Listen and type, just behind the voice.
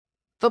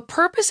The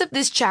purpose of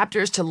this chapter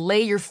is to lay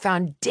your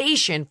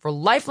foundation for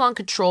lifelong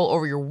control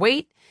over your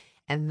weight,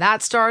 and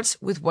that starts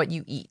with what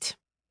you eat.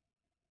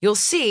 You'll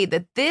see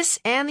that this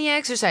and the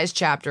exercise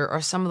chapter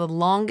are some of the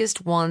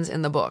longest ones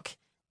in the book.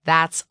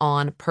 That's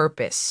on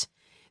purpose.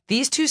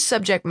 These two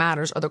subject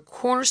matters are the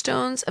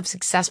cornerstones of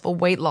successful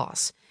weight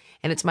loss,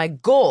 and it's my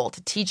goal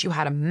to teach you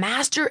how to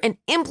master and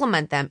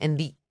implement them in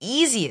the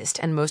easiest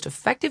and most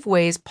effective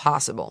ways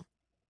possible.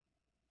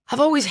 I've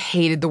always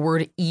hated the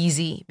word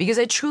easy because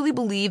I truly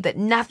believe that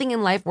nothing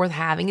in life worth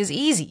having is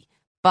easy.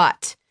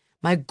 But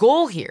my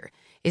goal here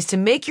is to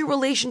make your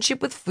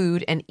relationship with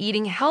food and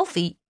eating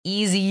healthy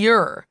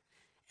easier,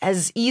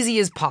 as easy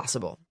as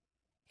possible.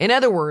 In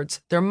other words,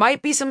 there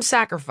might be some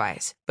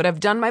sacrifice, but I've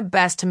done my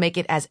best to make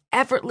it as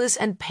effortless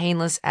and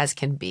painless as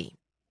can be.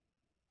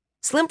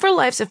 Slim for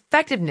Life's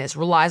effectiveness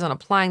relies on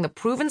applying the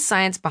proven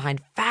science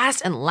behind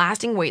fast and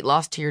lasting weight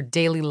loss to your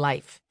daily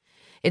life.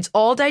 It's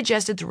all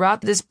digested throughout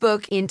this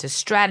book into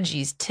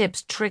strategies,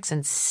 tips, tricks,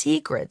 and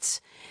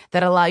secrets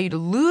that allow you to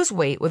lose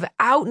weight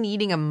without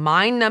needing a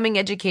mind-numbing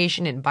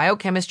education in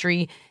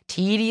biochemistry,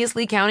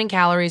 tediously counting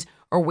calories,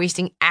 or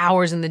wasting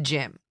hours in the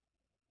gym.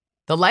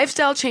 The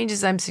lifestyle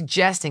changes I'm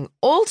suggesting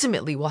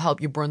ultimately will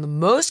help you burn the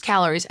most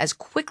calories as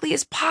quickly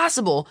as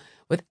possible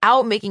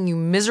without making you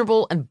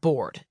miserable and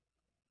bored.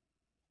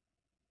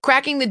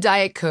 Cracking the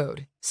diet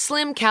code,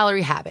 slim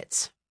calorie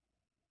habits.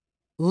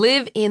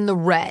 Live in the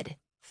red.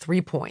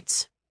 3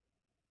 points.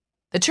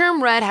 The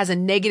term red has a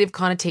negative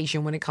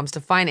connotation when it comes to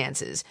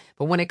finances,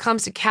 but when it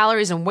comes to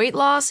calories and weight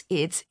loss,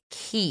 it's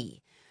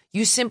key.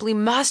 You simply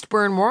must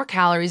burn more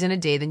calories in a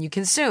day than you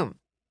consume.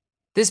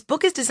 This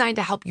book is designed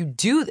to help you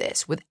do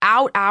this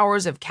without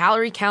hours of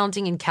calorie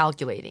counting and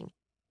calculating.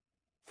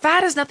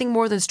 Fat is nothing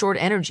more than stored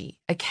energy.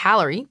 A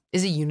calorie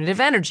is a unit of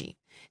energy.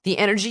 The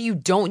energy you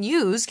don't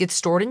use gets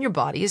stored in your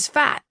body as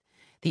fat.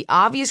 The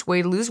obvious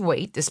way to lose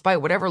weight, despite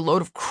whatever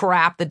load of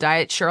crap the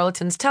diet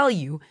charlatans tell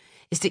you,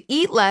 is to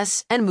eat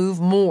less and move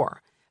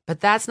more. But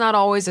that's not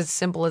always as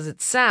simple as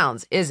it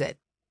sounds, is it?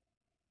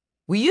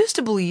 We used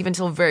to believe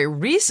until very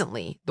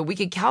recently that we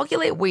could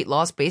calculate weight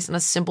loss based on a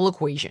simple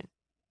equation.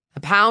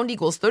 A pound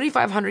equals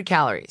 3,500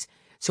 calories,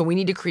 so we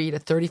need to create a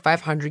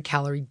 3,500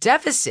 calorie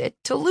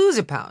deficit to lose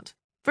a pound.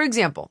 For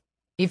example,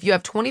 if you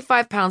have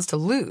 25 pounds to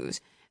lose,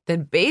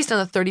 then based on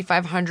the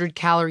 3,500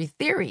 calorie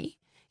theory,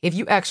 if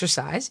you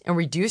exercise and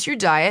reduce your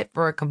diet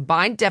for a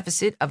combined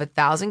deficit of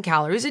 1,000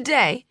 calories a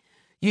day,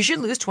 you should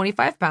lose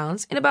 25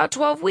 pounds in about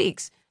 12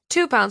 weeks,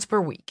 2 pounds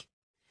per week.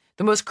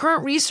 The most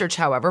current research,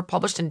 however,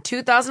 published in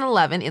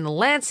 2011 in The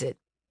Lancet,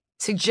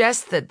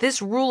 suggests that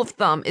this rule of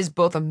thumb is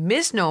both a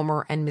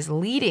misnomer and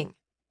misleading.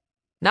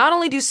 Not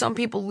only do some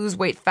people lose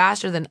weight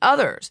faster than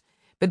others,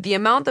 but the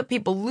amount that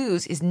people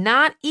lose is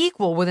not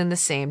equal within the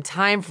same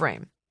time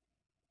frame.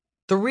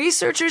 The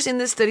researchers in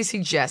this study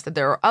suggest that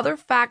there are other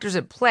factors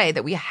at play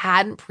that we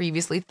hadn't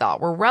previously thought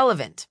were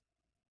relevant.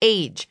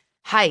 Age,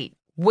 height,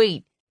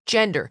 weight,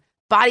 gender,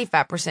 body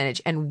fat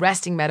percentage, and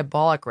resting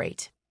metabolic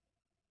rate.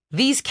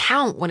 These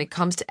count when it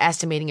comes to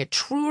estimating a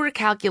truer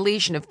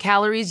calculation of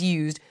calories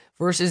used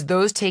versus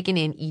those taken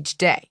in each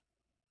day.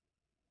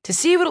 To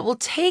see what it will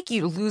take you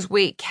to lose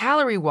weight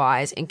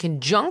calorie-wise in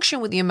conjunction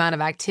with the amount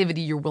of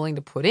activity you're willing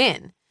to put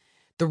in,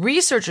 the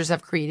researchers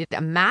have created a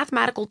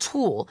mathematical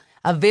tool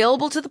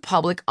available to the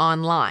public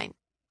online.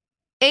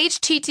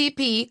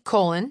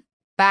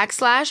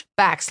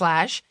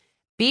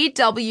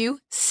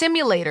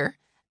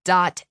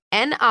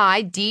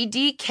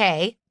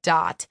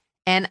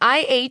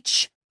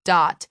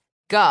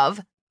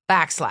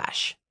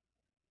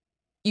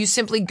 You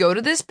simply go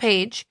to this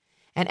page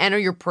and enter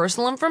your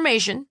personal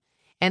information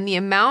and the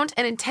amount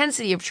and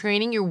intensity of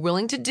training you're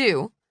willing to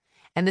do,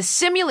 and the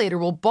simulator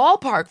will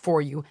ballpark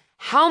for you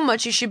how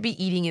much you should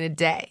be eating in a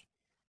day.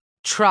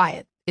 Try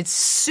it. It's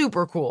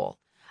super cool.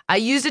 I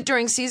used it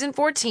during season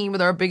 14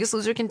 with our Biggest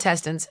Loser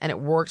contestants, and it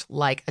worked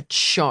like a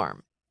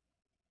charm.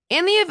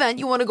 In the event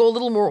you want to go a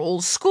little more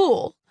old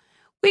school,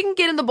 we can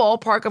get in the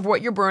ballpark of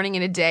what you're burning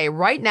in a day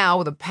right now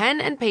with a pen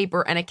and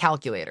paper and a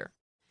calculator.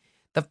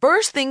 The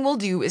first thing we'll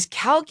do is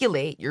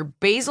calculate your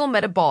basal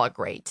metabolic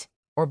rate,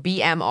 or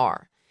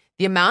BMR,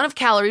 the amount of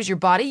calories your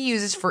body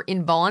uses for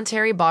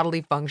involuntary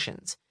bodily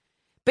functions.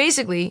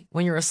 Basically,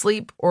 when you're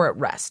asleep or at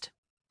rest.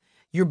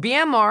 Your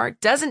BMR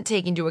doesn't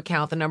take into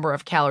account the number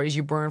of calories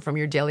you burn from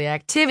your daily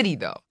activity,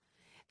 though.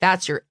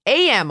 That's your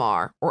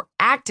AMR, or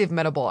active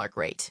metabolic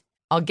rate.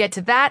 I'll get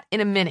to that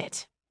in a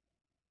minute.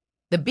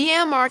 The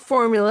BMR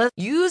formula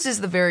uses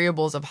the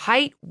variables of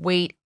height,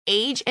 weight,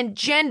 age, and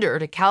gender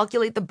to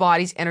calculate the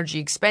body's energy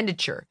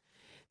expenditure.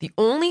 The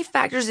only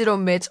factors it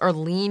omits are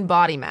lean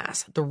body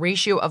mass, the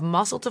ratio of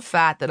muscle to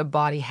fat that a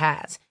body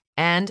has,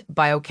 and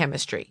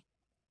biochemistry.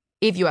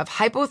 If you have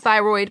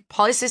hypothyroid,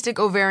 polycystic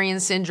ovarian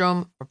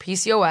syndrome, or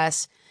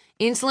PCOS,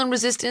 insulin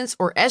resistance,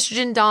 or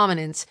estrogen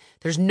dominance,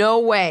 there's no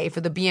way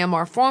for the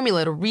BMR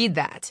formula to read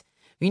that.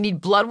 You need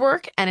blood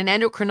work and an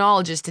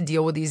endocrinologist to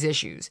deal with these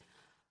issues.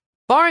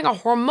 Barring a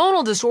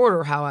hormonal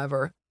disorder,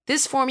 however,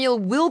 this formula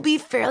will be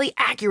fairly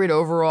accurate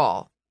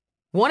overall.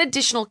 One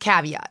additional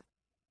caveat.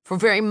 For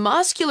very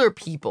muscular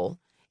people,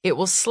 it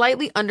will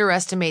slightly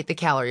underestimate the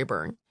calorie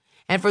burn.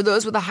 And for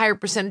those with a higher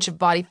percentage of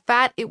body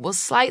fat, it will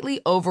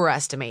slightly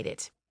overestimate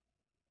it.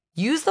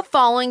 Use the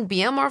following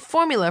BMR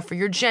formula for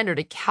your gender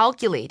to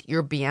calculate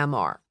your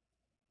BMR.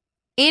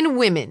 In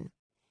women,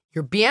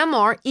 your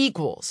BMR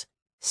equals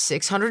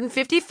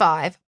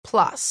 655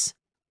 plus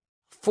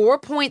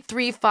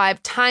 4.35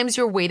 times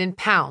your weight in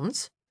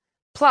pounds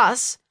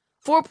plus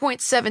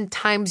 4.7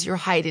 times your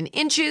height in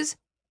inches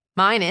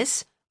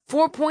minus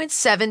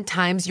 4.7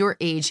 times your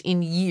age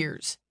in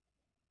years.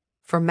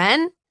 For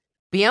men,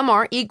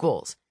 BMR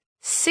equals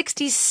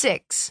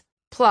 66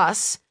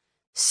 plus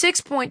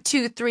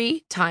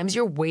 6.23 times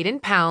your weight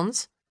in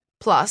pounds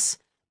plus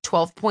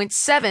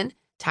 12.7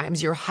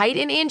 times your height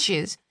in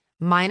inches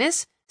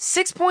minus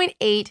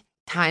 6.8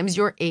 times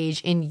your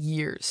age in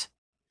years.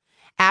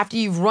 After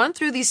you've run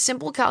through these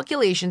simple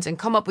calculations and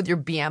come up with your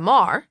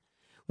BMR,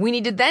 we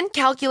need to then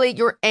calculate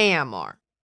your AMR.